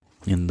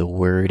And the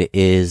word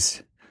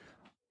is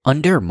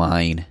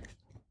undermine.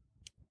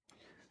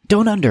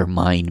 Don't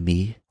undermine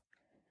me.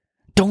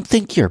 Don't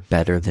think you're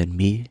better than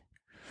me.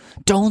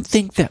 Don't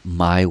think that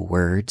my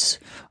words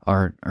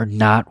are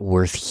not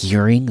worth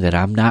hearing, that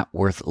I'm not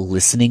worth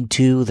listening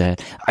to,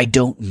 that I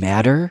don't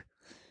matter.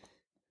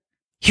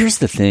 Here's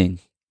the thing.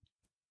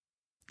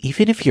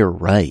 Even if you're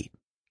right,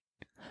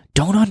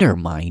 don't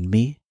undermine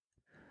me.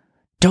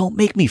 Don't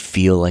make me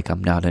feel like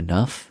I'm not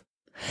enough.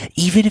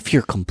 Even if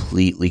you're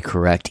completely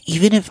correct,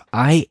 even if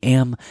I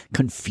am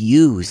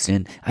confused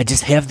and I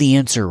just have the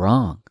answer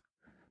wrong,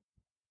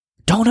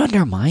 don't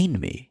undermine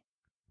me.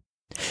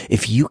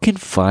 If you can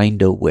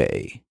find a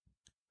way.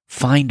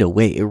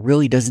 It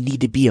really doesn't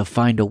need to be a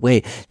find a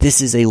way.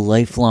 This is a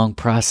lifelong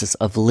process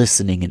of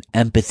listening and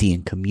empathy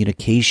and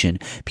communication,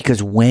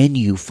 because when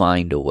you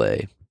find a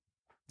way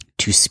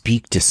to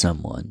speak to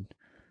someone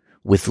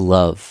with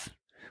love,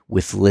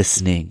 with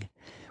listening,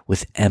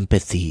 with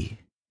empathy,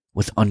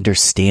 with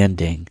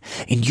understanding,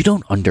 and you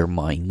don't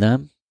undermine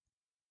them,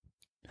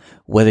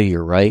 whether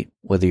you're right,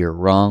 whether you're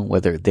wrong,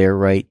 whether they're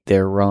right,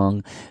 they're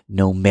wrong,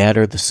 no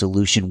matter the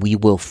solution, we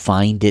will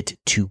find it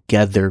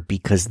together,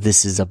 because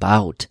this is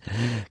about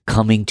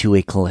coming to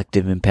a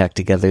collective impact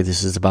together.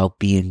 This is about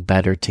being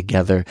better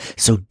together.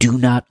 So do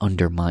not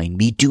undermine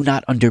me. Do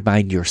not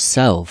undermine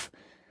yourself.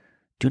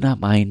 Do not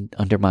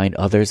undermine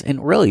others,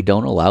 and really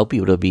don't allow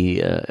people to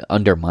be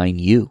undermine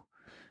you.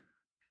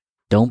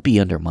 Don't be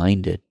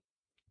undermined,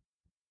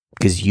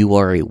 because you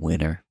are a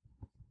winner.